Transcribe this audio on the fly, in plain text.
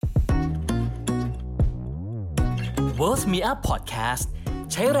World Me Up Podcast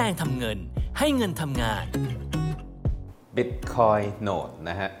ใช้แรงทำเงินให้เงินทำงาน Bitcoin Node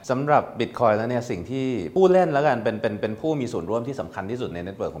นะฮะสำหรับ Bitcoin แล้วเนี่ยสิ่งที่ผู้เล่นแล้วกันเป็นผู้มีส่วนร่วมที่สำคัญที่สุดในเ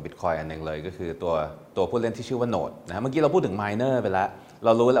น็ตเวิร์กของ Bitcoin อันนึงเลยก็คือตัวผู้เล่นที่ชื่อว่า Node นะฮะเมื่อกี้เราพูดถึง Miner ไปแล้วเร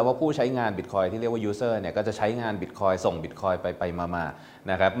ารู้แล้วว่าผู้ใช้งาน Bitcoin ที่เรียกว่า User เนี่ยก็จะใช้งาน Bitcoin ส่ง Bitcoin ไปมา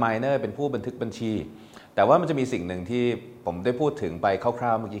นะครับ Miner เป็นผู้บันทึกบัญชีแต่ว่ามันจะมีสิ่งหนึ่งที่ผมได้พูดถึงไปคร่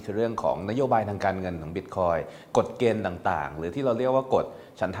าวๆเมื่อกี้คือเรื่องของนโยบายทางการเงินของ Bitcoin กฎเกณฑ์ต่างๆหรือที่เราเรียกว่ากฎ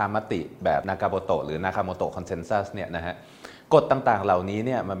ฉันทามติแบบนากาโมโตะหรือนาคาโมโตะคอนเซนแซสเนี่ยนะฮะกฎต่างๆเหล่านี้เ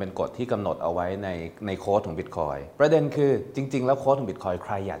นี่ยมันเป็นกฎที่กำหนดเอาไว้ในโค้ดของ Bitcoin ประเด็นคือจริงๆแล้วโค้ดของ Bitcoin ใค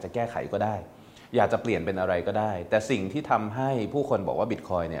รอยากจะแก้ไขก็ได้อยากจะเปลี่ยนเป็นอะไรก็ได้แต่สิ่งที่ทำให้ผู้คนบอกว่า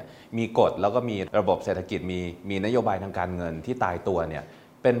Bitcoin เนี่ยมีกฎแล้วก็มีระบบเศรษฐกิจมีนโยบายทางการเงินที่ตายตัวเนี่ย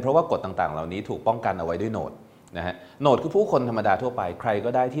เป็นเพราะว่ากฎต่างๆเหล่านี้ถูกป้องกันเอาไว้ด้วยโนดนะฮะโนดคือผู้คนธรรมดาทั่วไปใครก็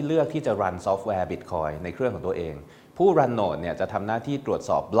ได้ที่เลือกที่จะรันซอฟต์แวร์ Bitcoin ในเครื่องของตัวเองผู้รันโนดเนี่ยจะทำหน้าที่ตรวจ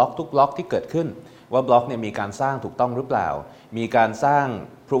สอบบล็อกทุกบล็อกที่เกิดขึ้นว่าบล็อกเนี่ยมีการสร้างถูกต้องหรือเปล่ามีการสร้าง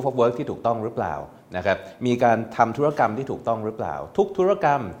proof of work ที่ถูกต้องหรือเปล่านะครับมีการทำธุรกรรมที่ถูกต้องหรือเปล่าทุกธุรกร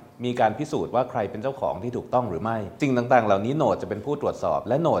รมมีการพิสูจน์ว่าใครเป็นเจ้าของที่ถูกต้องหรือไม่สิ่งต่างๆเหล่านี้โนดจะเป็นผู้ตรวจสอบ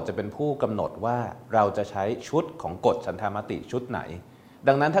และโนดจะเป็นผู้กำหนดว่าเราจะใช้ชุดของกฎฉันทามติชุดไหน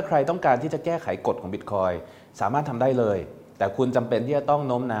ดังนั้นถ้าใครต้องการที่จะแก้ไขกฎของ Bitcoin สามารถทำได้เลยแต่คุณจำเป็นที่จะต้อง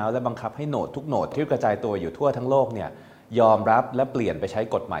โน้มน้าวและบังคับให้โนดทุกโนดที่กระจายตัวอยู่ทั่วทั้งโลกเนี่ยยอมรับและเปลี่ยนไปใช้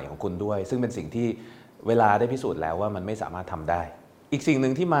กฎใหม่ของคุณด้วยซึ่งเป็นสิ่งที่เวลาได้พิสูจน์แล้วว่ามันไม่สามารถทำได้อีกสิ่งห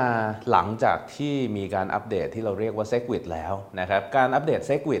นึ่งที่มาหลังจากที่มีการอัปเดตที่เราเรียกว่า Segwit แล้วนะครับการอัปเดต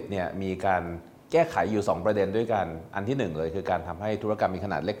Segwit เนี่ยมีการแก้ไขอยู่2ประเด็นด้วยกันอันที่1เลยคือการทำให้ธุรกรรมมีข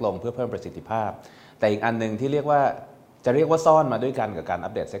นาดเล็กลงเพื่อเพิ่มประสิทธิภาพแต่อีกอันนึงที่เรียกว่าซ่อนมาด้วยกันกับการอั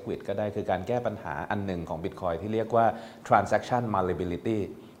ปเดต Segwit ก็ได้คือการแก้ปัญหาอันหนึ่งของ Bitcoin ที่เรียกว่า transaction malleability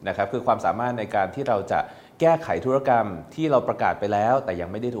นะครับคือความสามารถในการที่เราจะแก้ไขธุรกรรมที่เราประกาศไปแล้วแต่ยัง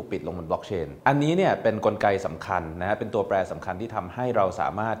ไม่ได้ถูกปิดลงบนบล็อกเชนอันนี้เนี่ยเป็นกลไกสำคัญนะฮะเป็นตัวแปรสำคัญที่ทำให้เราสา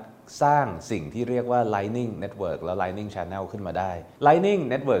มารถสร้างสิ่งที่เรียกว่า Lightning Network และ Lightning Channel ขึ้นมาได้ Lightning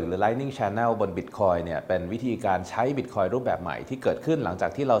Network หรือ Lightning Channel บน Bitcoin เนี่ยเป็นวิธีการใช้ Bitcoin รูปแบบใหม่ที่เกิดขึ้นหลังจา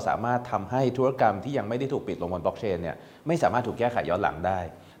กที่เราสามารถทำให้ธุรกรรมที่ยังไม่ได้ถูกปิดลงบนบล็อกเชนเนี่ยไม่สามารถถูกแก้ไขย้อนหลังได้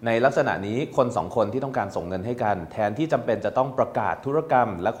ในลักษณะนี้คน2คนที่ต้องการส่งเงินให้กันแทนที่จำเป็นจะต้องประกาศธุรกรรม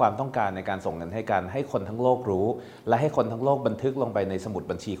และความต้องการในการส่งเงินให้กันให้คนทั้งโลกรู้และให้คนทั้งโลกบันทึกลงไปในสมุด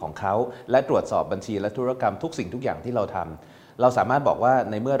บัญชีของเขาและตรวจสอบบัญชีและธุรกรรมทุกสิ่งทุกอย่างที่เราทำเราสามารถบอกว่า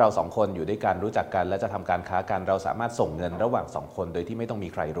ในเมื่อเรา2คนอยู่ด้วยกันรู้จักกันและจะทำการค้ากันเราสามารถส่งเงินระหว่าง2คนโดยที่ไม่ต้องมี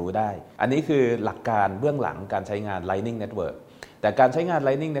ใครรู้ได้อันนี้คือหลักการเบื้องหลังการใช้งาน Lightning Networkแต่การใช้งาน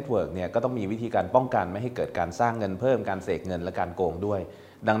Lightning Network เนี่ยก็ต้องมีวิธีการป้องกันไม่ให้เกิดการสร้างเงินเพิ่มการเสกเงินและการโกงด้วย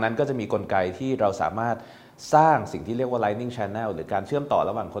ดังนั้นก็จะมีกลไกที่เราสามารถสร้างสิ่งที่เรียกว่า Lightning Channel หรือการเชื่อมต่อ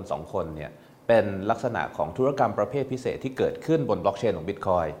ระหว่างคน2คนเนี่ยเป็นลักษณะของธุรกรรมประเภทพิเศษที่เกิดขึ้นบนบล็อกเชนของ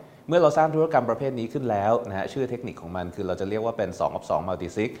Bitcoin เมื่อเราสร้างธุรกรรมประเภทนี้ขึ้นแล้วนะฮะชื่อเทคนิคของมันคือเราจะเรียกว่าเป็น2 of 2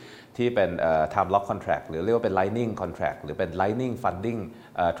 multisig ที่เป็นtime lock contract หรือเรียกว่าเป็น lightning contract หรือเป็น lightning funding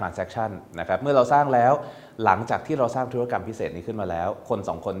transaction นะครับเมื่อเราสร้างแล้วหลังจากที่เราสร้างธุรกรรมพิเศษนี้ขึ้นมาแล้วคน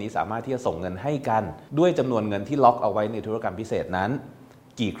2คนนี้สามารถที่จะส่งเงินให้กันด้วยจำนวนเงินที่ล็อกเอาไว้ในธุรกรรมพิเศษนั้น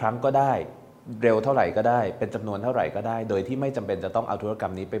กี่ครั้งก็ได้เร็วเท่าไหร่ก็ได้เป็นจำนวนเท่าไหร่ก็ได้โดยที่ไม่จำเป็นจะต้องเอาธุรกรร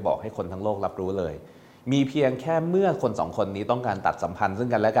มนี้ไปบอกให้คนทั้งโลกรับรู้เลยมีเพียงแค่เมื่อคน2คนนี้ต้องการตัดสัมพันธ์ซึ่ง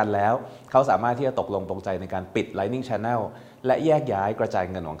กันและกันแล้วเขาสามารถที่จะตกลงปรงใจในการปิด Lightning Channel และแยกย้ายกระจาย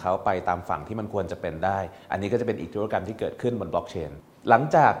เงินของเขาไปตามฝั่งที่มันควรจะเป็นได้อันนี้ก็จะเป็นอีกธุรกรรมที่เกิดขึ้นบนบล็อกเชนหลัง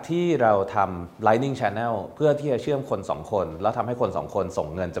จากที่เราทำ Lightning Channel เพื่อที่จะเชื่อมคน2คนแล้วทำให้คน2คนส่ง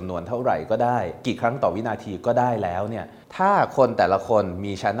เงินจำนวนเท่าไหร่ก็ได้กี่ครั้งต่อวินาทีก็ได้แล้วเนี่ยถ้าคนแต่ละคน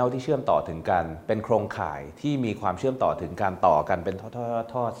มี Channel ที่เชื่อมต่อถึงกันเป็นโครงข่ายที่มีความเชื่อมต่อถึงการต่อกันเป็น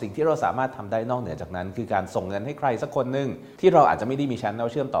ทอดสิ่งที่เราสามารถทำได้นอกเหนือจากนั้นคือการส่งเงินให้ใครสักคนหนึ่งที่เราอาจจะไม่ได้มี Channel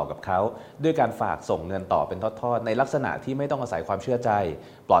เชื่อมต่อกับเขาด้วยการฝากส่งเงินต่อเป็นทอดในลักษณะที่ไม่ต้องอาศัยความเชื่อใจ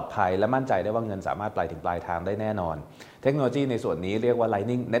ปลอดภัยและมั่นใจได้ว่าเงินสามารถไปถึงปลายทางได้แน่นอนเทคโนโลยีในส่วนนี้เรียกว่า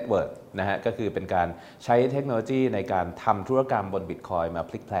Lightning Network นะฮะก็คือเป็นการใช้เทคโนโลยีในการทำธุรกรรมบน Bitcoin มา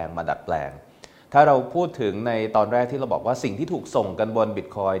พลิกแพลงมาดัดแปลงถ้าเราพูดถึงในตอนแรกที่เราบอกว่าสิ่งที่ถูกส่งกันบน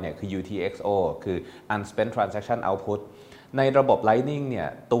Bitcoin เนี่ยคือ UTXO คือ Unspent Transaction Output ในระบบ Lightning เนี่ย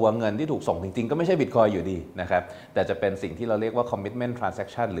ตัวเงินที่ถูกส่งจริงๆก็ไม่ใช่ Bitcoin อยู่ดีนะครับแต่จะเป็นสิ่งที่เราเรียกว่า Commitment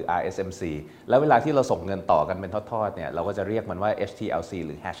Transaction หรือ RSMC แล้วเวลาที่เราส่งเงินต่อกันเป็นทอดๆเนี่ยเราก็จะเรียกมันว่า HTLC ห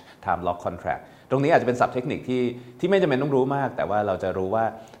รือ Hash Time Lock Contract ตรงนี้อาจจะเป็นศัพท์เทคนิคที่ไม่จำเป็นต้องรู้มากแต่ว่าเราจะรู้ว่า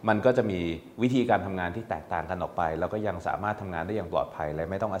มันก็จะมีวิธีการทำงานที่แตกต่างกันออกไปแล้วก็ยังสามารถทำงานได้อย่างปลอดภัยและ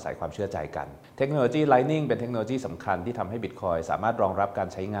ไม่ต้องอาศัยความเชื่อใจกันเทคโนโลยี Lightning เป็นเทคโนโลยีสำคัญที่ทำให้ Bitcoin สามารถรองรับการ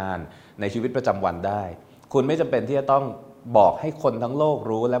ใช้งานในชีวิตประจำวันได้คุณไม่จำเป็นที่จะต้อง บอกให้คนทั้งโลก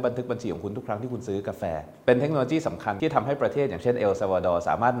รู้และบันทึกบัญชีของคุณทุกครั้งที่คุณซื้อกาแฟเป็นเทคโนโลยีสำคัญที่ทำให้ประเทศอย่างเช่นเอลซัลวาดอร์ส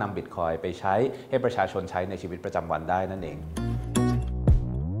ามารถนำบิตคอยน์ไปใช้ให้ประชาชนใช้ในชีวิตประจำวันได้นั่นเอง